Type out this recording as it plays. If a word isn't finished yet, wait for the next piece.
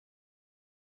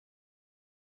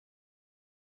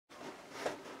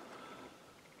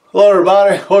Hello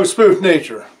everybody, welcome to Spoof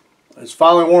Nature. It's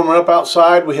finally warming up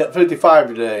outside. We hit 55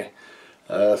 today.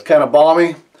 It's kind of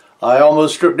balmy. I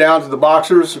almost stripped down to the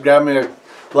boxers, grabbed me a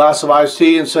glass of iced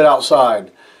tea and sat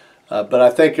outside. But I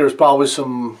think there's probably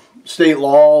some state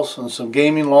laws and some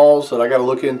gaming laws that I got to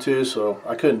look into, so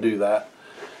I couldn't do that.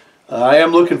 I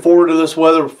am looking forward to this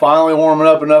weather finally warming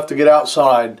up enough to get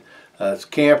outside. It's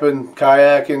camping,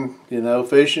 kayaking,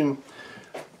 fishing,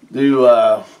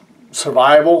 do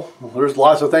survival. There's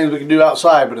lots of things we can do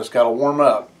outside, but it's got to warm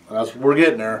up, and we're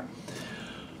getting there.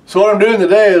 So what I'm doing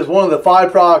today is one of the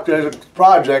 5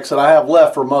 projects that I have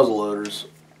left for muzzleloaders.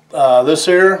 This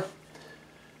here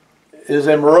is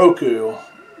a Morocco.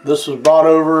 This was brought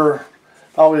over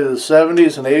probably the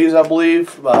 70s and 80s, I believe,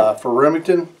 for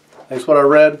Remington. That's what I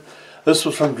read. This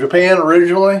was from Japan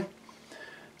originally.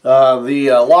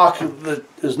 The lock that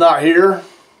is not here.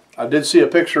 I did see a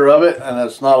picture of it, and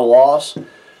it's not a loss.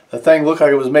 The thing looked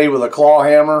like it was made with a claw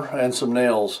hammer and some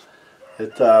nails.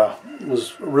 It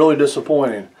was really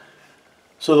disappointing.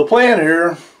 So the plan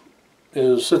here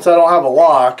is, since I don't have a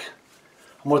lock,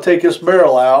 I'm going to take this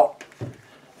barrel out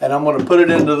and I'm going to put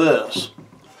it into this.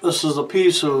 This is a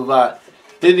piece of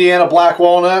Indiana black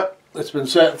walnut. It's been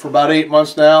set for about 8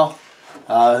 months now.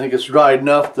 I think it's dried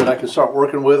enough that I can start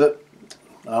working with it.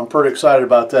 I'm pretty excited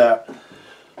about that.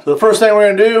 So the first thing we're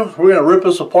going to do, we're going to rip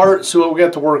this apart and see what we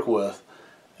got to work with.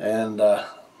 And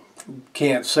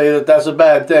can't say that that's a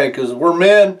bad thing, because we're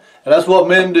men, and that's what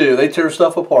men do. They tear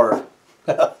stuff apart.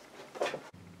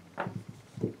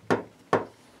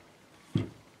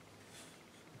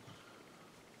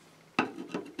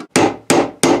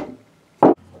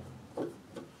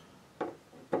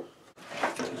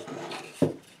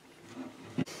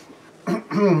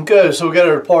 Okay, so we got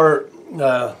it apart.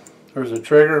 There's a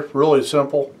trigger, really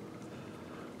simple.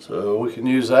 So we can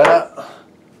use that.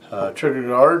 Trigger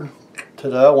guard,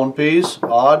 ta-da, one piece,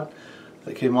 odd,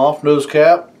 that came off, nose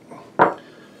cap,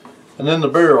 and then the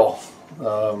barrel.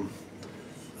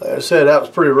 Like I said, that was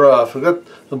pretty rough. We got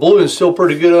the bluing still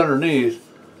pretty good underneath,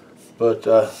 but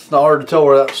it's not hard to tell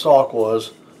where that stock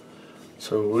was.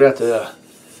 So we got to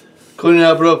clean it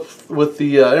up with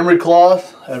the emery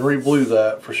cloth and re-blue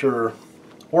that for sure,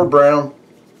 or brown.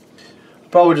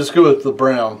 Probably just go with the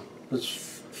brown. It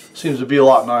seems to be a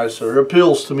lot nicer. It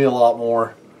appeals to me a lot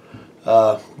more.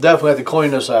 Definitely have to clean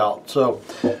this out. So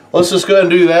let's just go ahead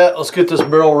and do that. Let's get this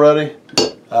barrel ready.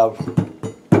 We're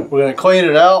going to clean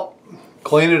it out,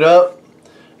 clean it up,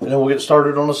 and then we'll get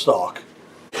started on the stock.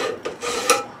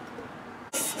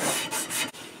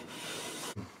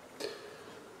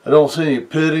 I don't see any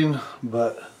pitting,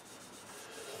 but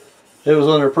it was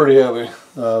under pretty heavy.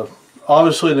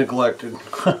 Obviously neglected.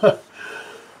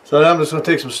 So now I'm just going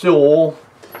to take some steel wool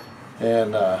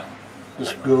and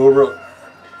just go over it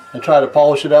and try to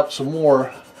polish it up some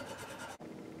more.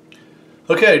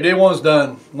 Okay, day one's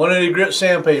done. 180 grit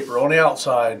sandpaper on the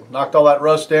outside. Knocked all that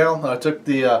rust down. I took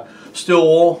the steel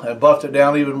wool and buffed it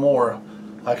down even more.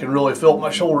 I can really feel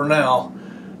my shoulder now.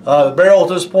 The barrel at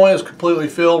this point is completely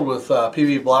filled with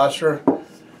PV Blaster. And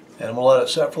I'm going to let it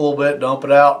set for a little bit, dump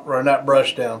it out, run that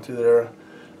brush down through there.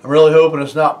 I'm really hoping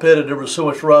it's not pitted. There was so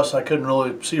much rust I couldn't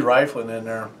really see rifling in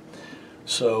there.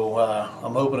 So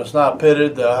I'm hoping it's not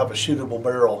pitted, that I have a shootable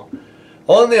barrel.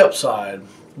 On the upside,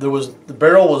 the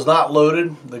barrel was not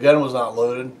loaded, the gun was not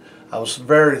loaded. I was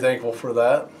very thankful for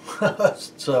that.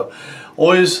 So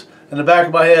always in the back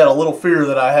of my head a little fear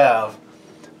that I have,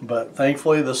 but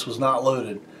thankfully this was not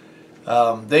loaded.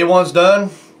 Day one's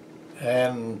done,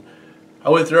 and I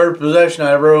went through every possession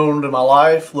I ever owned in my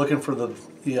life looking for the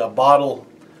bottle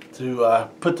to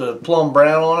put the plum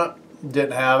brown on it.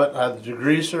 Didn't have it. I had the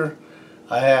degreaser.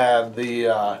 I had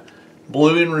the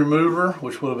bluing remover,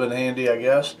 which would have been handy, I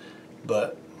guess,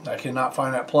 but I cannot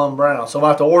find that plum brown. So I'm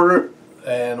going to have to order it,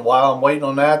 and while I'm waiting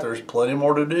on that, there's plenty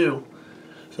more to do.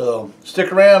 So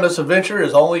stick around. This adventure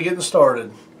is only getting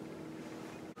started.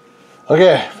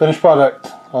 Okay, finished product.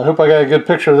 I hope I got a good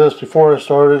picture of this before I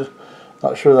started.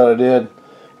 Not sure that I did,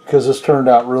 because this turned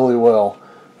out really well.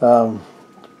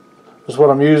 This is what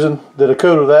I'm using. Did a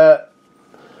coat of that,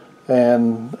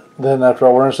 and then after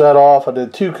I rinsed that off, I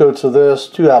did 2 coats of this,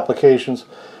 2 applications.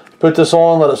 Put this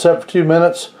on, let it set for 2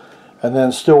 minutes, and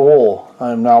then steel wool.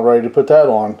 I'm now ready to put that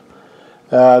on.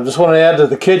 Just want to add that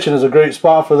the kitchen is a great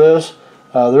spot for this.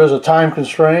 There is a time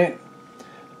constraint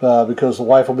because the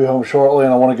wife will be home shortly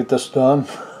and I want to get this done.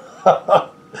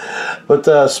 But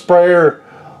the sprayer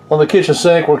on the kitchen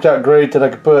sink worked out great, that I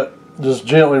could just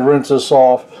gently rinse this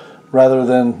off rather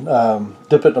than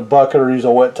dip it in a bucket or use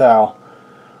a wet towel.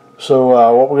 So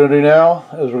what we're going to do now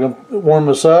is we're going to warm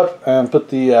this up and put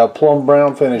the plum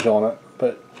brown finish on it.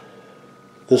 But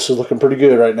this is looking pretty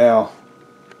good right now.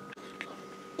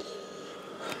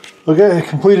 Okay,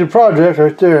 completed project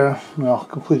right there. Well,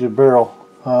 completed barrel.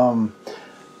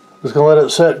 Just gonna let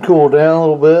it set and cool down a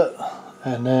little bit,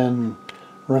 and then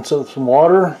rinse it with some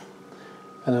water,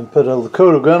 and then put a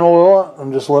coat of gun oil on it,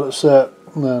 and just let it set.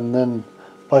 And then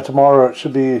by tomorrow it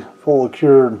should be fully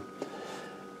cured.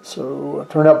 So it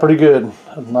turned out pretty good.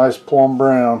 A nice plum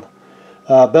brown.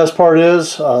 Best part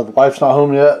is the wife's not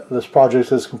home yet. This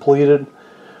project is completed,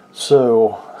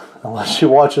 so unless she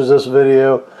watches this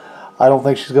video, I don't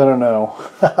think she's gonna know.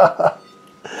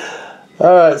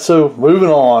 Alright, so moving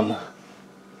on.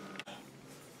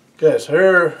 Okay, so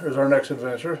here is our next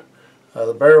adventure.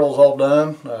 The barrel's all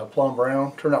done, plum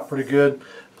brown, turned out pretty good.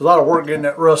 There's a lot of work getting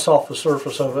that rust off the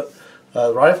surface of it.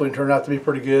 The rifling turned out to be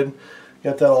pretty good.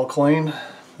 Got that all clean.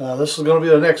 This is going to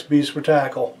be the next beast we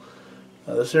tackle.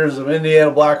 This here is an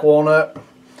Indiana black walnut.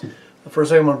 The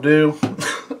first thing I'm going to do,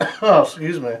 oh,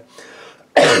 excuse me,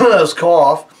 is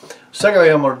cough. Second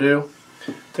thing I'm going to do,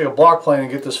 take a block plane and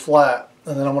get this flat,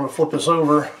 and then I'm going to flip this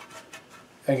over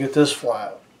and get this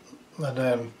flat. And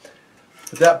then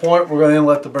at that point we're going to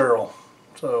inlet the barrel.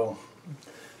 So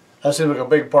that seems like a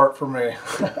big part for me.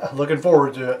 Looking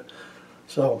forward to it.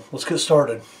 So let's get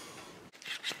started.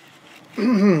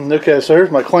 Okay, so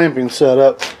here's my clamping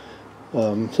setup.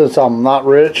 Since I'm not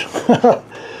rich, I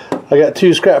got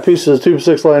 2 scrap pieces of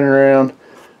 2x6 laying around.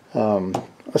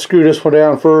 I screwed this one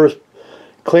down first,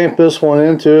 clamped this one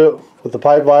into it with the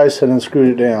pipe vise, and then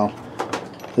screwed it down.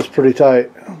 It's pretty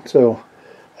tight. So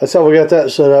that's how we got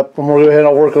that set up. I'm going to go ahead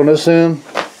and work on this end.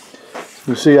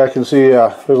 You see, I can see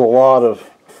there's a lot of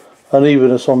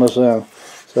unevenness on this end.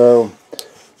 So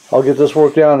I'll get this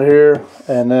worked down here,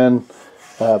 and then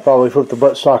probably flip the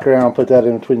buttstock around and put that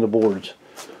in between the boards.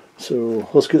 So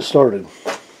let's get started.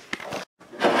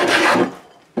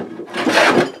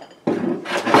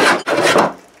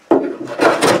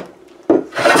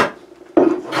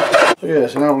 Okay,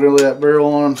 so now we're going to lay that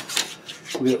barrel on.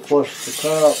 We'll get it flush with the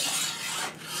top.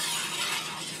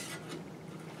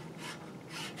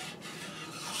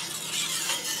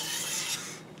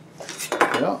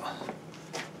 Yeah.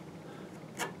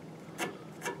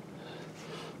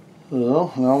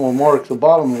 So now we'll mark the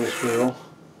bottom of this barrel.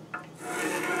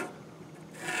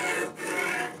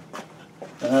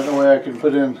 And that way I can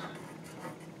put in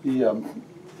the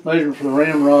measurement for the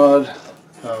ramrod.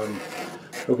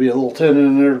 There'll be a little tin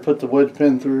in there to put the wedge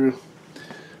pin through.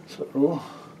 So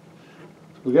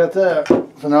we got that.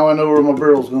 So now I know where my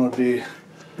barrel's going to be.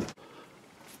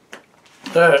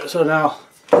 Alright, so now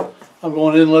I'm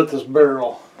going to inlet this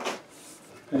barrel.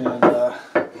 And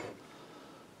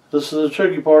this is the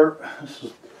tricky part.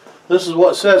 This is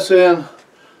what sets in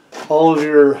all of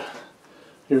your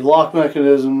lock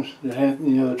mechanisms,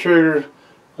 the trigger.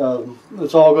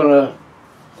 It's all going to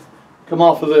come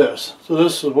off of this. So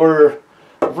this is where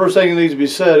the first thing needs to be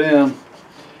set in,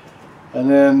 and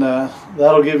then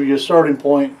that'll give you a starting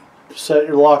point to set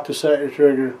your lock, to set your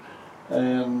trigger,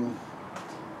 and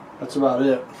that's about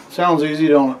it. Sounds easy,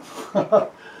 don't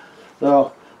it?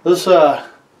 So this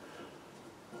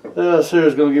here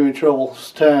is going to give me trouble.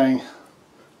 This tang,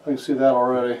 I can see that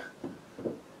already,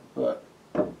 but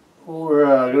we're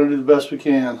going to do the best we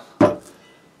can.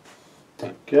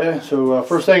 Okay, so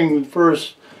first thing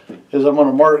first is I'm going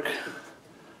to mark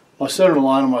my center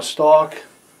line on my stock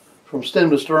from stem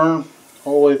to stern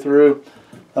all the way through.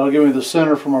 That'll give me the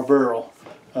center for my barrel.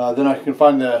 Then I can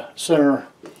find the center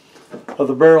of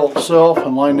the barrel itself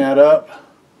and line that up.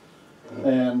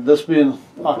 And this being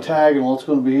octagonal, it's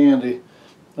going to be handy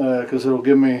because it'll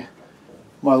give me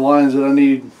my lines that I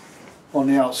need on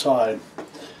the outside.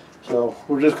 So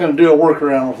we're just going to do a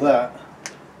workaround with that.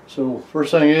 So first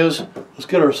thing is, let's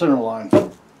get our center line.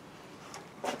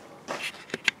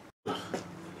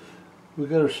 We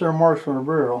got our center marks on our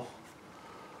barrel.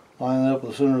 Line it up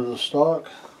with the center of the stock.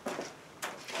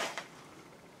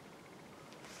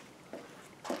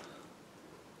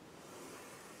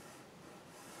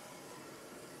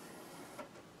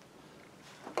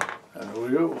 And there we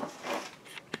go.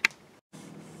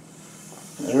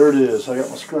 There it is. I got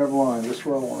my scribe line just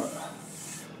where I want it.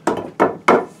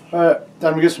 Alright,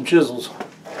 time to get some chisels.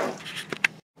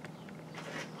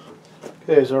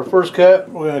 Okay, so our first cut,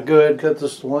 we're going to go ahead and cut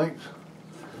this to length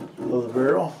of the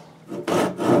barrel.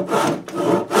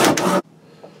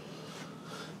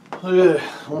 Okay,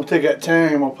 I'm going to take that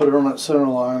tang, I'm going to put it on that center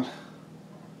line,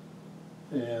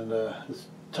 and it's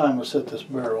time to set this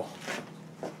barrel.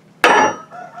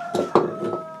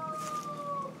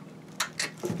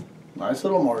 Nice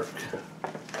little mark.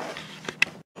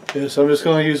 Okay, so I'm just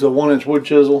going to use a 1-inch wood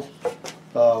chisel.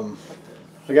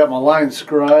 I got my line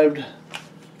scribed.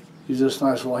 Use this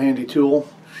nice little handy tool.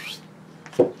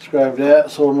 Let's grab that.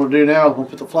 So what I'm going to do now is I'm going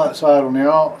to put the flat side on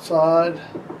the outside,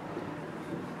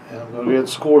 and I'm going to go ahead and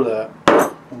score that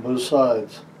on both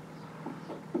sides.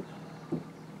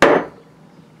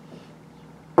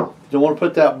 You don't want to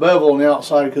put that bevel on the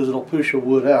outside because it'll push your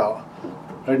wood out.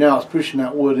 Right now it's pushing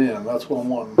that wood in. That's what I'm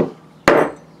wanting.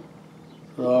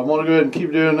 So I'm going to go ahead and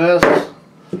keep doing this,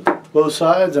 both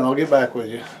sides, and I'll get back with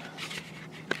you.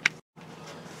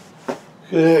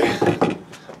 Okay,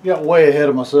 got way ahead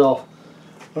of myself.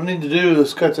 What I need to do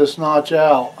is cut this notch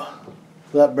out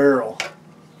for that barrel.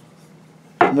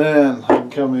 And then I can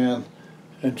come in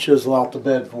and chisel out the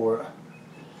bed for it.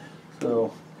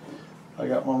 So I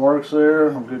got my marks there,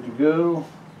 I'm good to go.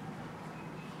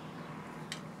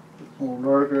 A little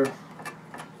darker.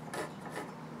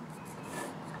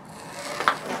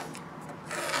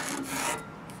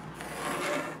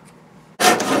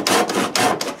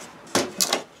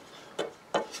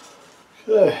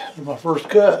 Okay, here's my first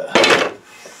cut.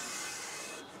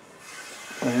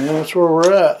 And that's where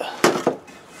we're at.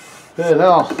 Okay,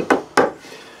 now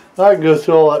I can go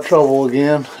through all that trouble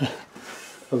again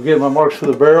of getting my marks for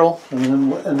the barrel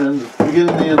and then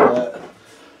beginning the end of that.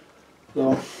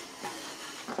 So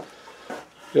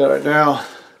yeah, right now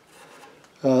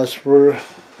that's where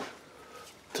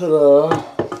the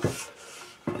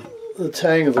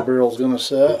tang of the barrel is going to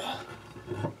set.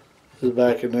 Is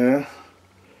back in there.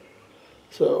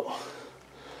 So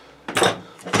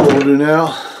what we'll do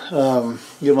now,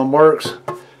 get my marks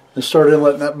and start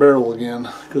inletting that barrel again,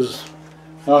 because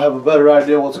I'll have a better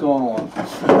idea what's going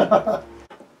on.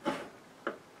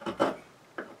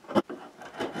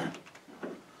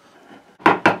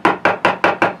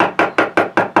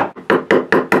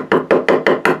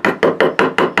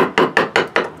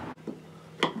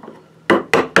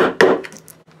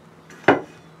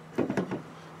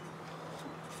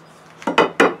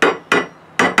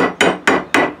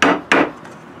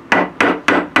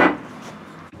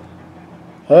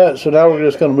 Alright, so now we're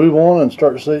just going to move on and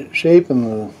start shaping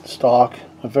the stock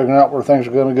and figuring out where things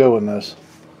are going to go in this.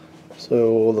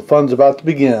 So the fun's about to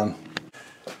begin.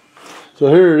 So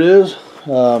here it is.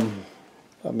 I'm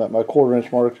at my 1/4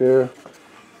 inch mark there.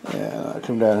 And I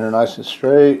come down here nice and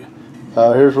straight.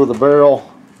 Here's where the barrel,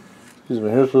 here's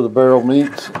where the barrel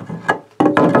meets.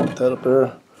 Put that up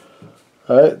there.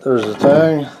 Alright, there's the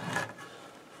tang.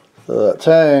 So that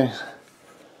tang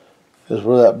is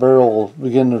where that barrel will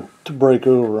begin to break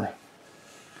over,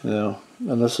 and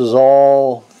this is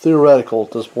all theoretical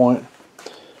at this point.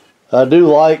 I do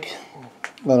like,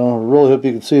 I really hope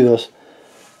you can see this,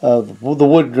 the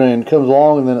wood grain comes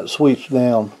along and then it sweeps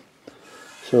down.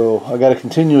 So I got a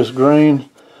continuous grain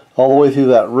all the way through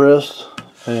that wrist,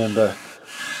 and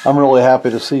I'm really happy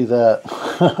to see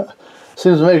that.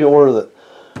 Seems to make it worth it.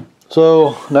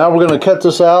 So now we're going to cut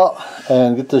this out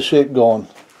and get this shape going.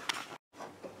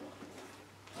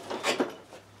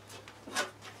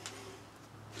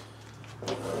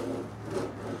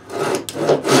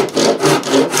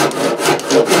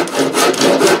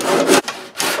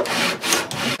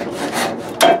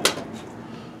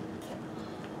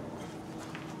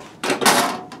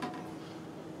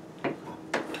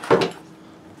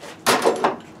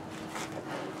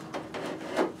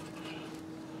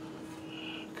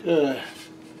 Okay,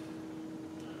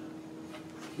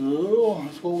 so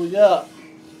that's what we got.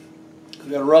 We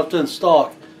got a roughed in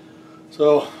stock.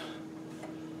 So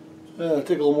take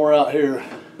a little more out here.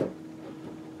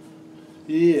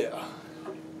 Yeah.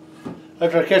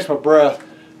 After I catch my breath,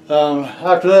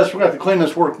 after this we're going to have to clean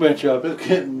this workbench up. It's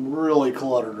getting really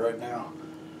cluttered right now.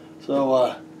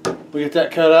 So we get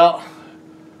that cut out,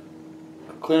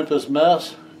 clean up this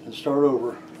mess, and start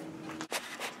over.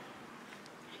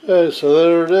 Okay, so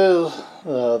there it is,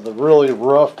 the really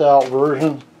roughed out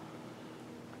version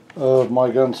of my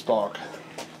gun stock.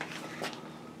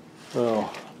 So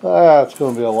that's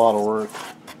going to be a lot of work.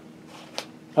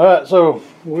 Alright, so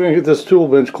we're going to get this tool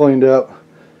bench cleaned up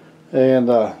and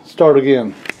start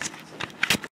again.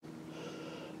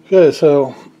 Okay,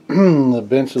 so the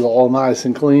bench is all nice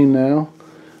and clean now.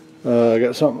 I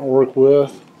got something to work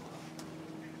with,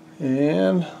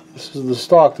 and this is the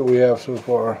stock that we have so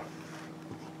far.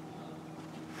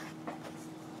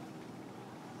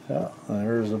 Yeah,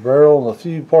 there's the barrel and a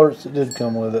few parts that did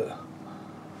come with it.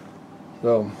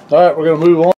 So, alright, we're going to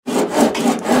move on.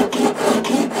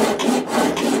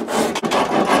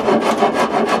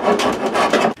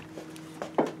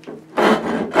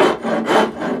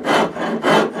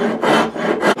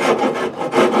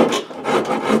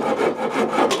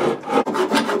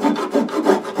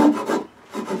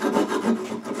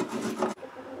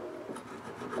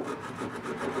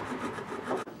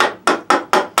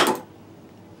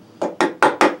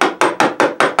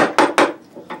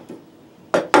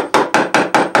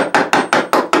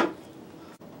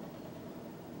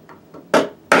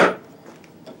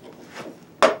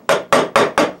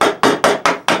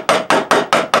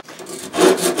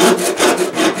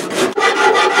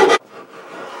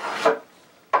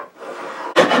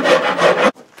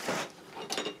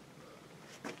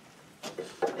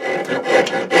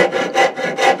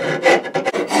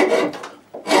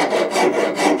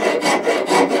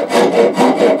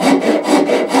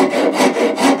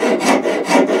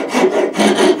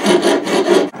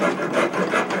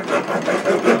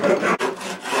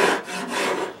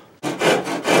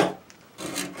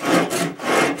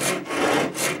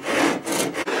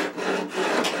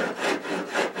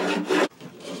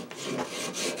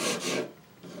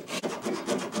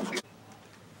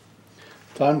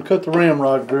 Time to cut the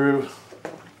ramrod groove.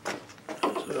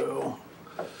 So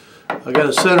I got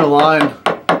a center line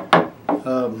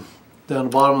down the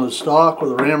bottom of the stock where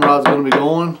the ramrod's going to be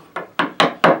going,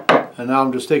 and now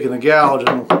I'm just taking a gouge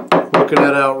and working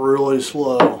that out really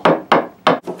slow.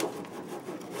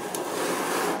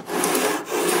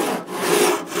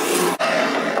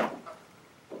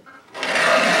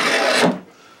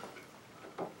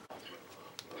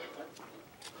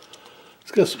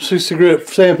 It's got some 60 grit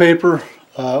sandpaper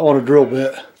on a drill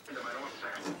bit.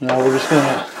 Now we're just going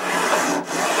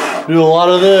to do a lot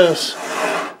of this.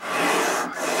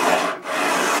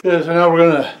 Okay, so now we're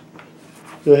going to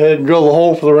go ahead and drill the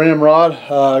hole for the ramrod.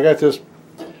 I got this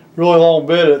really long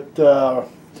bit at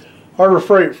Harbor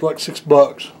Freight for like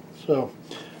 $6. So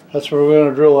that's where we're going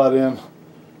to drill that in.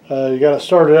 You got to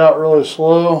start it out really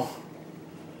slow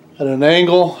at an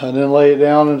angle and then lay it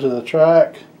down into the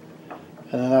track.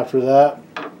 And then after that,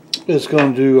 it's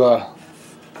going to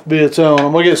be its own.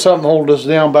 I'm going to get something to hold this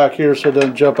down back here so it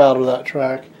doesn't jump out of that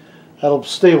track. That'll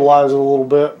stabilize it a little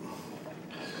bit.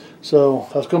 So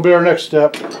that's going to be our next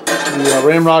step. The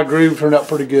ramrod groove turned out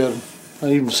pretty good. I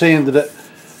even sanded it,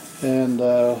 and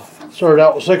started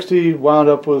out with 60, wound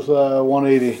up with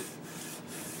 180.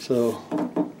 So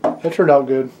that turned out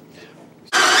good.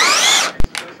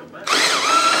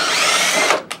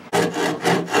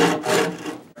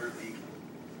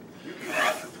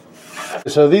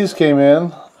 So these came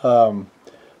in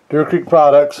Deer Creek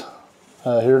Products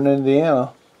here in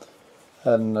Indiana,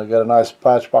 and I got a nice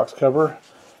patch box cover.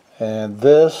 And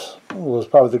this was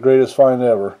probably the greatest find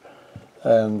ever.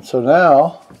 And so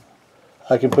now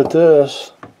I can put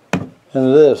this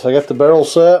into this. I got the barrel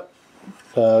set.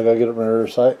 I gotta get it from the other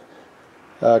side.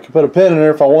 I can put a pin in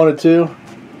there if I wanted to,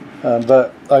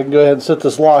 but I can go ahead and set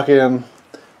this lock in.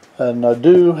 And I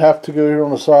do have to go here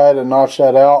on the side and notch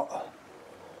that out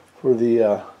for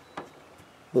the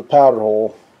powder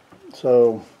hole.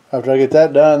 So after I get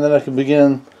that done, then I can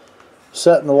begin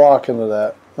setting the lock into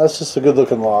that. That's just a good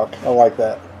looking lock. I like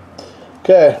that.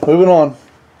 Okay, moving on.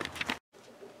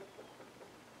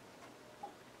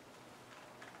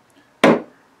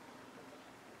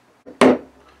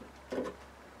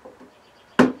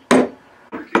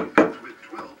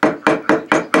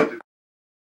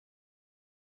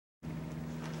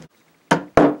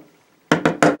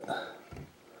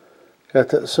 Got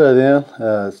that set in.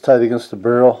 It's tight against the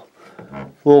barrel. A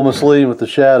little misleading with the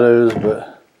shadows,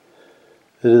 but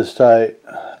it is tight.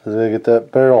 They get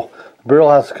that barrel. The barrel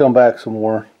has to come back some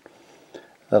more.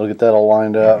 That'll get that all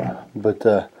lined up. But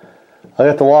I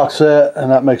got the lock set,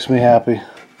 and that makes me happy.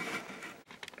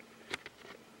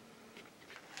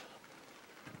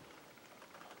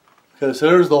 Okay, so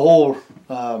there's the hole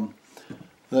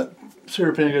that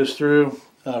sear pin goes through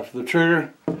for the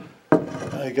trigger.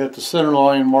 I got the center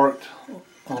line marked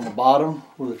on the bottom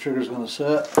where the trigger is going to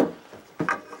set.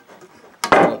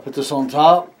 I put this on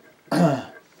top and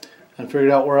figured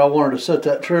out where I wanted to set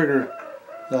that trigger,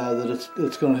 that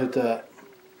it's going to hit that.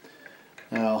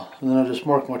 Now, and then I just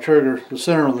mark my trigger, the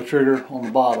center of the trigger on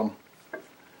the bottom.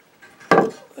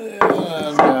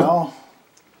 And now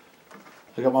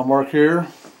I got my mark here.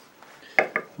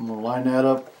 I'm going to line that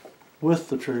up with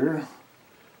the trigger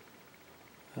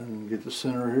and get the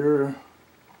center here.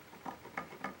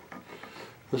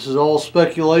 This is all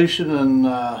speculation and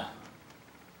what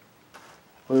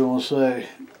do you want to say,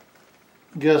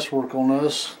 guesswork on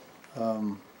this. As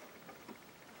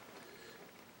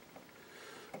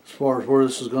far as where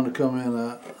this is going to come in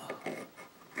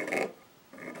at.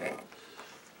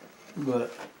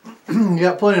 But you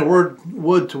got plenty of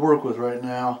wood to work with right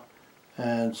now,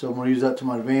 and so I'm going to use that to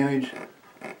my advantage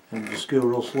and just go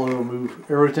real slow and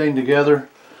move everything together.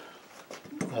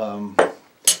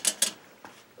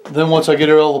 Then once I get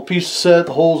all the pieces set,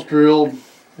 the holes drilled,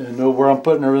 and know where I'm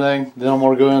putting everything, then I'm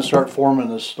going to go in and start forming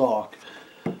this stock.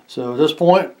 So at this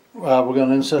point, we're going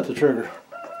to inset the trigger.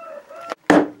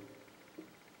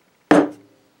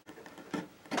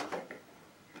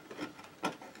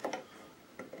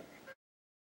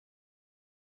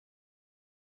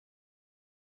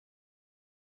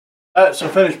 Alright, so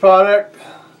finished product.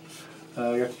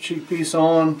 I got the cheek piece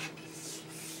on.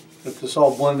 Got this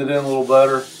all blended in a little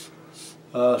better.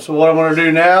 So what I'm going to do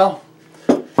now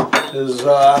is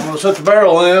I'm going to set the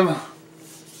barrel in,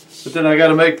 but then I got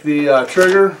to make the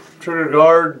trigger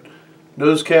guard,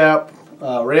 nose cap,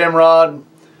 ramrod,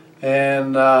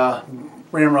 and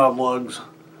ramrod lugs.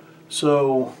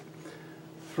 So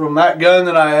from that gun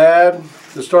that I had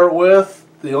to start with,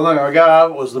 the only thing I got out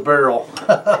of it was the barrel.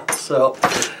 So,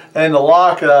 and the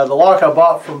lock I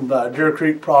bought from Deer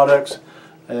Creek Products,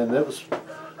 and it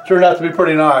turned out to be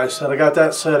pretty nice, and I got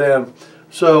that set in.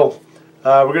 So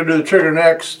We're going to do the trigger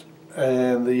next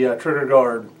and the trigger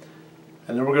guard,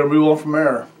 and then we're going to move on from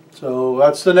there. So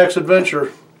that's the next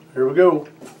adventure. Here we go.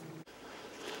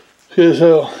 Okay,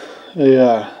 so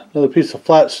another piece of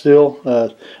flat steel.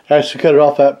 I actually cut it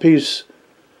off that piece,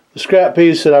 the scrap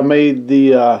piece that I made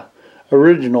the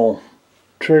original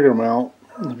trigger mount,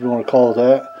 if you want to call it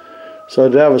that. So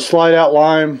to have a slight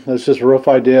outline, that's just a rough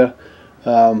idea.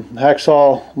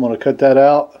 Hacksaw, I'm going to cut that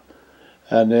out,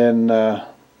 and then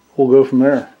we'll go from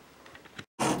there.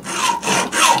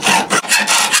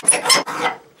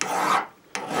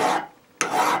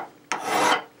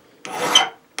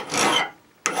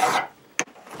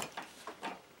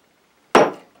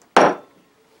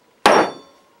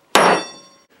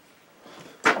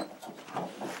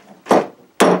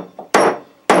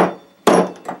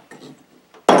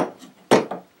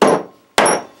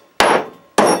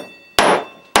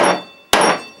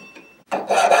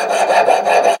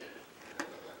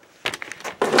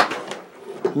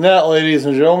 And that, ladies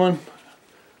and gentlemen,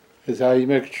 is how you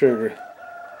make a trigger.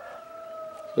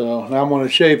 So now I'm going to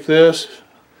shape this.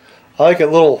 I like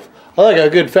a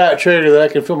good fat trigger that I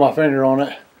can feel my finger on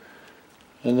it.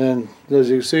 And then, as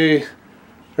you can see,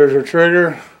 there's our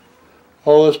trigger.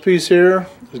 All this piece here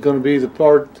is going to be the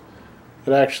part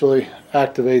that actually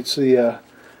activates the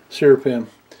sear pin.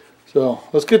 So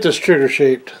let's get this trigger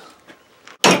shaped.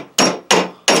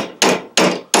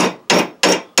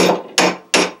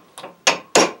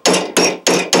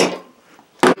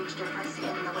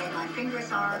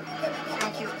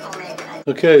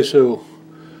 Okay, so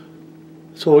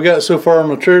we got so far on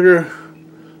the trigger.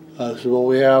 This is what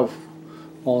we have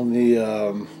on the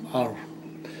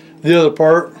other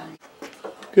part.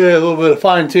 Okay, a little bit of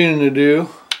fine tuning to do,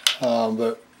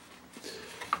 but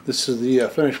this is the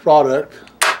finished product.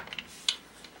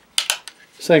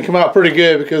 This thing came out pretty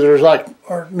good because there's like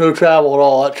no travel at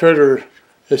all. That trigger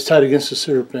is tight against the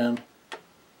sear pin.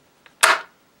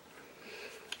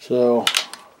 So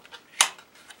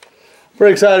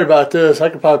pretty excited about this. I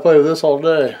could probably play with this all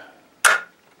day.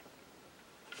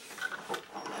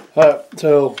 Alright,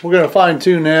 so we're going to fine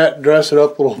tune that, dress it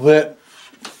up a little bit,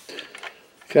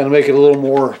 kind of make it a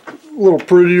little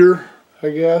prettier,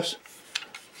 I guess.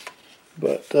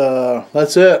 But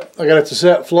that's it. I got it to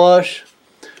set flush.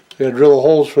 I got to drill the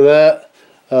holes for that.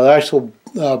 The actual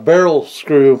barrel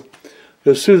screw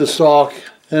goes through the stock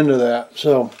into that.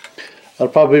 So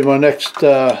that'll probably be my next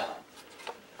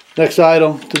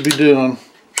item to be doing.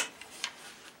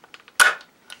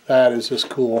 That is just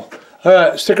cool.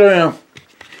 Alright, stick around.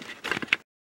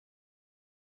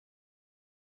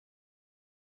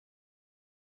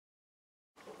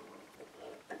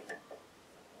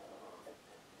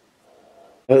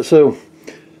 So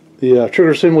the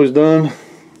trigger assembly is done.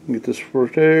 Get this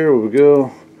first there. There we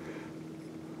go.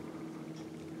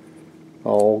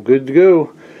 All good to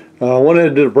go. I wanted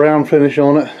to do a brown finish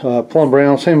on it, plum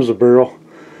brown, same as the barrel.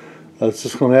 It's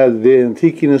just going to add the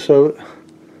antiqueness of it,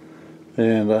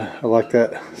 and I like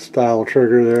that style of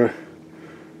trigger there.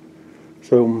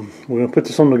 So we're going to put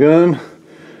this on the gun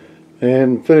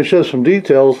and finish up some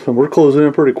details, and we're closing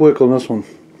in pretty quick on this one.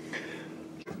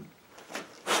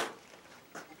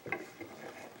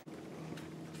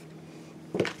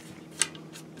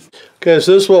 Okay,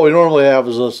 so this is what we normally have,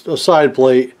 is a side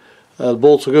plate. The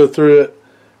bolts will go through it,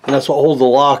 and that's what holds the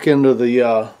lock into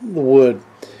the wood.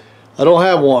 I don't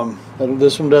have one.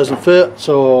 This one doesn't fit,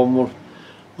 so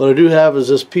what I do have is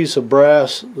this piece of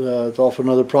brass. It's off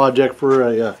another project for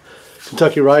a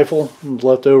Kentucky rifle. It's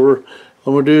left over. What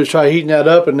I'm going to do is try heating that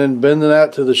up and then bending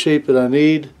that to the shape that I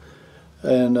need.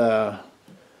 And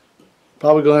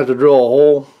probably going to have to drill a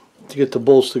hole to get the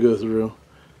bolts to go through.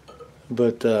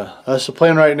 But that's the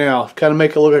plan right now. Kind of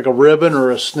make it look like a ribbon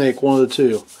or a snake, one of the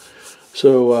two.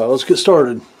 So let's get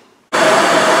started.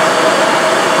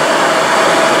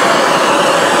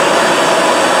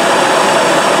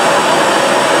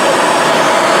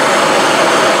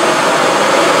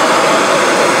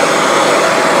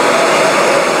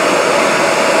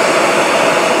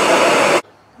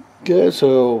 Okay,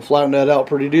 so flatten that out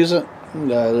pretty decent.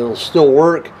 It'll still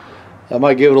work. I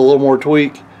might give it a little more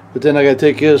tweak, but then I got to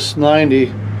take this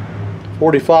 90,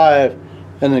 45,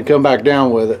 and then come back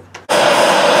down with it.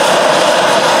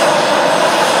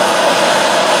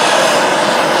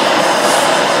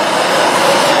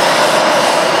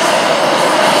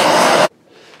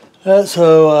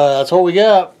 So that's what we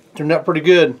got. Turned out pretty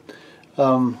good.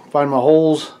 Find my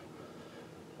holes.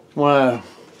 Want to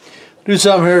do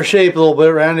something here, shape a little bit,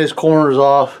 round these corners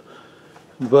off.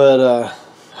 But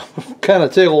I'm kind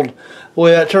of tickled the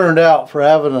way that turned out for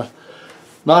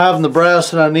not having the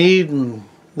brass that I need, and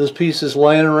this piece is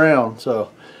laying around. So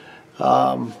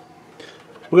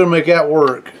we're going to make that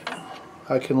work.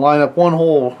 I can line up one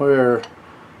hole here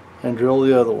and drill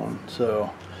the other one. So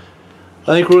I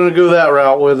think we're going to go that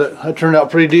route with it. That turned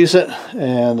out pretty decent,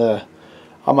 and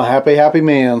I'm a happy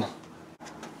man.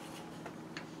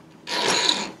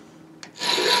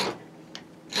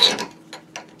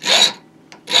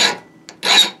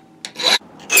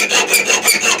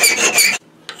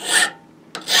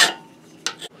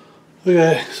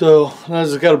 Okay, so I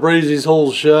just got to braze these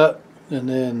holes shut and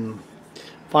then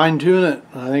fine tune it.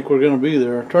 I think we're going to be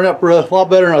there. Turned out a lot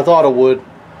better than I thought it would.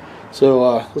 So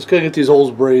let's go get these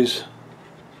holes brazed.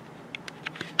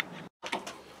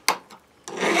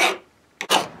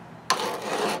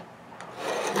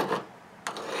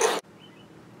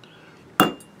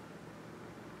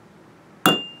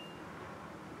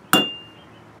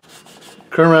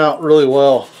 Turned out really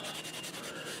well.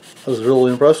 I was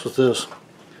really impressed with this.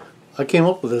 I came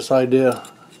up with this idea.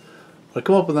 I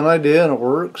come up with an idea and it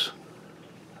works.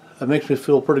 That makes me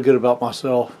feel pretty good about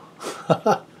myself.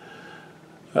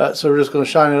 Alright, so we're just going to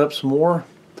shine it up some more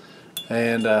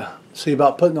and see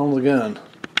about putting on the gun.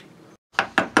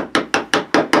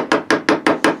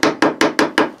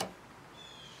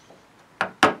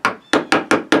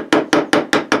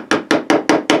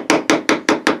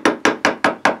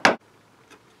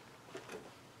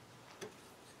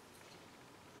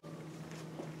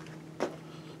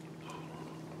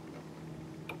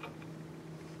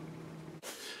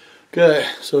 Okay,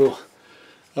 so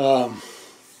I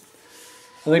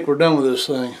think we're done with this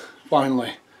thing,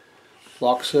 finally.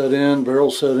 Lock set in, barrel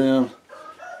set in.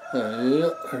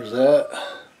 Yeah, there's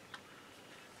that.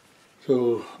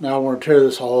 So now we're going to tear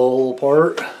this all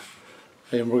apart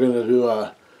and we're going to do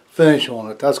a finish on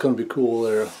it. That's going to be cool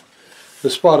there.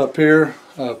 This spot up here,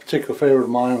 a particular favorite of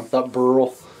mine with that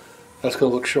burl, that's going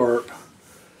to look sharp.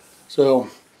 So,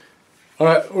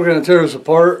 alright, we're going to tear this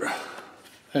apart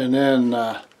and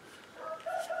then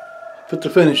put the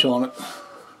finish on it.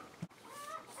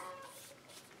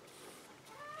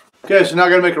 Okay, so now I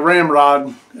got to make a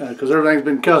ramrod because everything's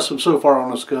been custom so far on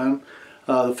this gun.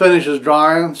 The finish is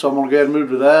drying, so I'm going to go ahead and move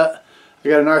to that. I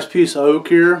got a nice piece of oak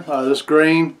here, this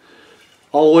grain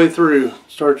all the way through,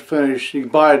 start to finish. You can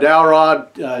buy a dowel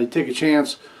rod, you take a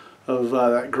chance of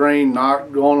that grain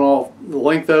not going off the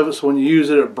length of it, so when you use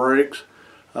it, it breaks.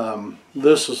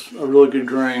 This is a really good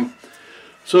grain.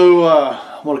 So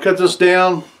I'm going to cut this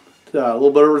down a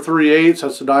little bit over 3/8,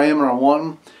 that's the diameter I'm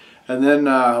wanting, and then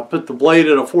put the blade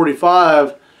at a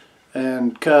 45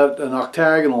 and cut an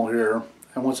octagonal here.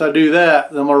 And once I do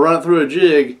that, then I'm going to run it through a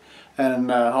jig and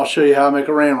I'll show you how I make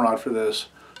a ramrod for this.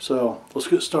 So let's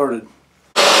get started.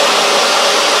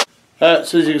 Alright,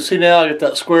 so as you can see now, I get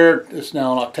that square, it's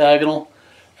now an octagonal.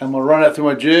 I'm going to run it through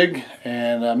my jig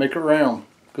and make it round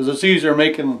because it's easier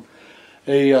making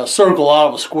a circle out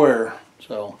of a square.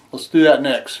 So let's do that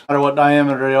next. No matter what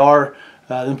diameter they are,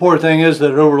 the important thing is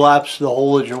that it overlaps the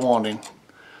hole that you're wanting.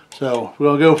 So we're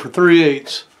going to go for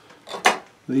 3/8.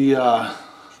 The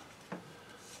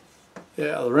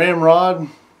ramrod,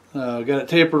 got it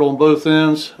tapered on both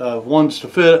ends. One's to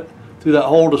fit through that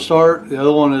hole to start. The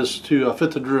other one is to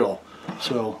fit the drill.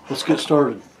 So let's get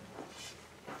started.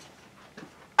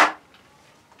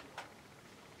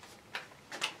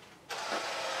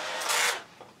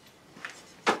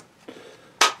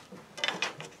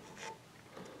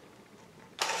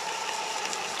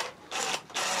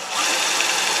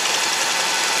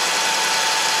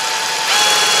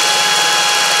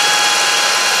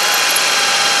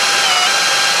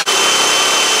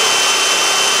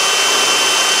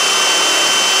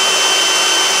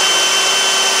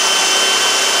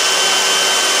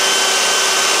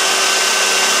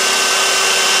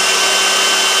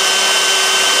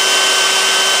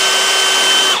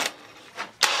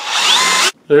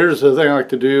 Here's the thing I like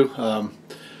to do.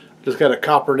 Just got a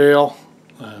copper nail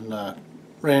and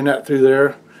ran that through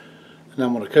there, and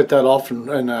I'm going to cut that off and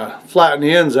flatten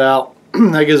the ends out.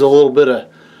 That gives a little bit of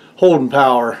holding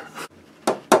power.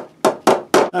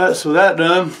 Alright, so that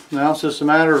done. Now it's just a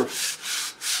matter of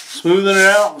smoothing it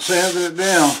out and sanding it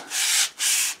down,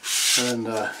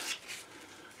 and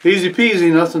easy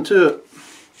peasy, nothing to it.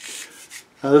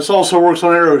 This also works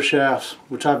on arrow shafts,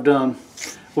 which I've done.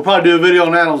 We'll probably do a video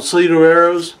on that on cedar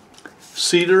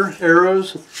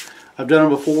arrows. I've done them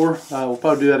before. We'll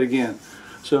probably do that again.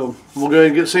 So we'll go ahead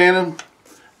and get sanding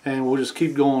and we'll just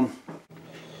keep going.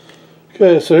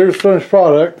 Okay, so here's the finished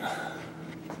product.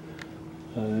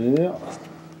 Yeah.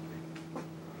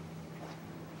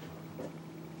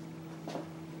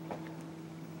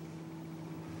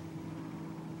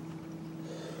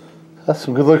 That's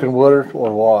some good looking wood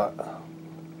or what?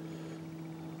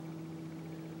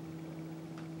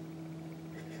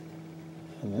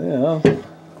 Yeah,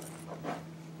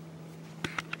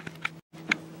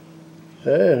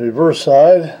 Okay, reverse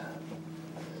side.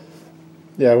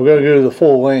 Yeah, we got to go to the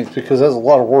full length because that's a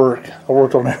lot of work. I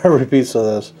worked on every piece of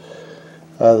this.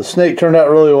 The snake turned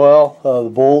out really well, the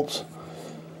bolts.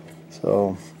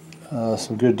 So,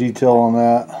 some good detail on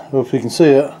that. Hope you can see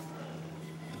it.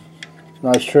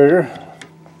 Nice trigger.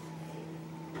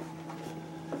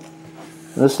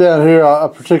 This down here, I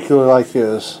particularly like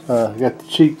this. Got the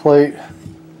cheek plate,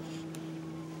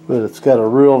 but it's got a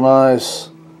real nice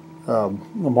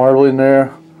marbling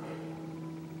there.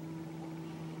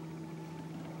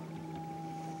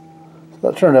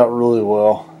 That turned out really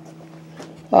well.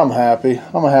 I'm happy.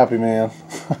 I'm a happy man.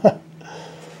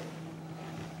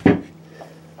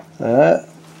 Alright.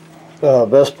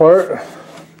 Best part.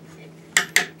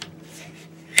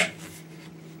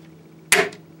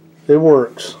 It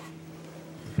works.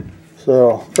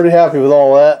 So, pretty happy with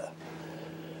all that.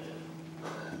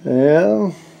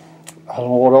 And I don't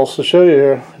know what else to show you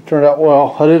here. It turned out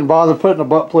well. I didn't bother putting a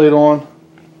butt plate on.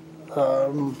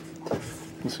 You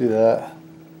can see that.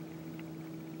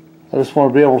 I just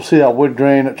want to be able to see that wood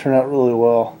grain. It turned out really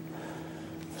well.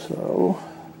 So,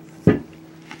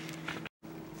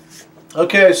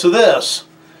 okay, so this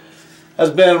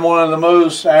has been one of the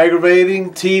most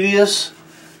aggravating, tedious,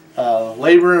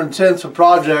 labor-intensive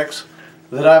projects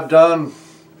that I've done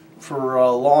for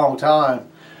a long time,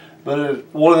 but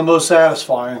it's one of the most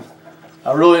satisfying.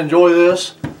 I really enjoy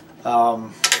this.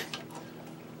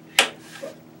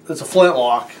 It's a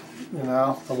flintlock, you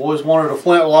know. I've always wanted a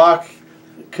flintlock.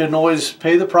 Couldn't always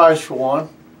pay the price for one,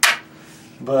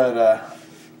 but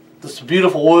it's a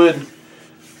beautiful wood.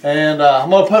 And I'm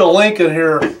going to put a link in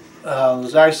here.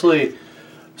 There's actually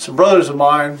some brothers of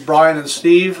mine, Brian and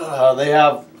Steve. They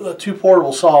have 2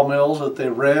 portable sawmills that they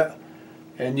rent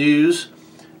and use,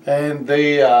 and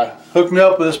they hooked me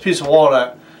up with this piece of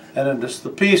walnut. And then just the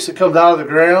piece that comes out of the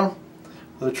ground,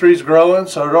 the tree's growing,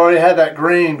 so it already had that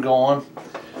grain going.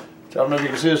 I don't know if you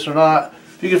can see this or not.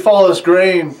 If you can follow this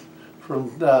grain from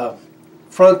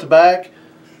front to back,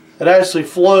 it actually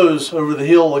flows over the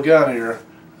heel of the gun here.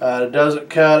 It doesn't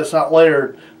cut, it's not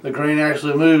layered. The grain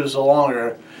actually moves along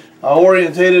there. I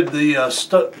orientated the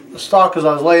stock as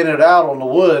I was laying it out on the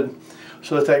wood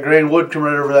so that grain would come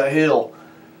right over that heel.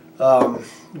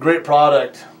 Great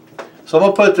product. So I'm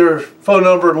going to put their phone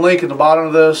number and link in the bottom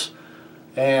of this,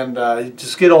 and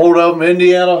just get a hold of them.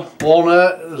 Indiana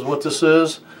Walnut is what this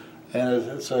is, and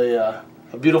it's a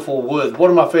beautiful wood. One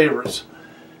of my favorites.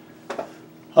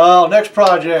 Next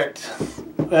project.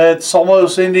 It's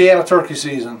almost Indiana turkey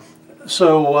season,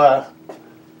 so I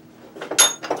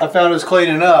found this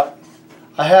cleaning up.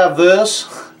 I have this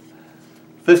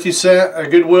 50-cent at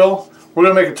Goodwill. We're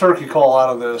going to make a turkey call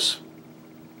out of this.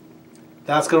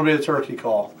 That's going to be a turkey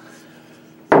call.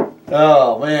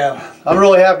 Oh man, I'm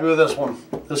really happy with this one.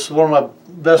 This is one of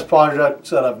my best projects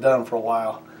that I've done for a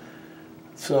while.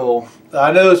 So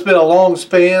I know it's been a long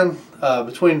span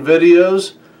between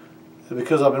videos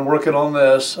because I've been working on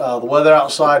this. The weather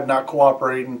outside not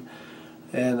cooperating,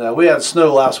 and we had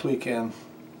snow last weekend.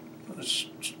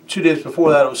 2 days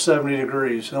before that it was 70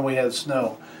 degrees, and then we had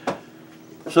snow.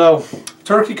 So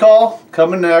turkey call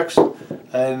coming next,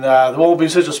 and there won't be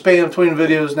such a span between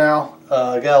videos now.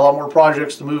 I got a lot more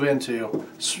projects to move into,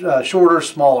 shorter,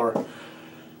 smaller.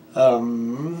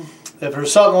 If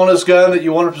there's something on this gun that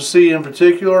you wanted to see in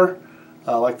particular,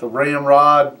 like the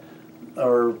ramrod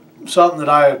or something that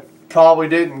I probably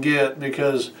didn't get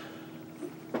because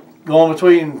going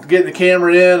between getting the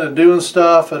camera in and doing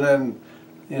stuff and then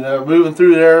moving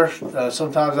through there,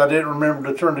 sometimes I didn't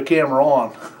remember to turn the camera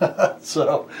on.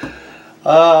 So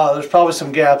there's probably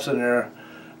some gaps in there,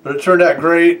 but it turned out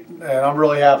great and I'm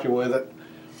really happy with it.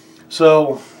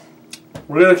 So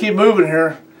we're going to keep moving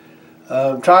here.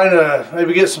 I'm trying to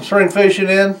maybe get some spring fishing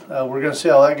in. We're going to see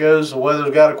how that goes. The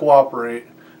weather's got to cooperate,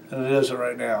 and it isn't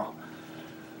right now.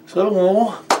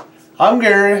 So I'm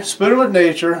Gary, Spooning with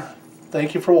Nature.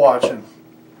 Thank you for watching.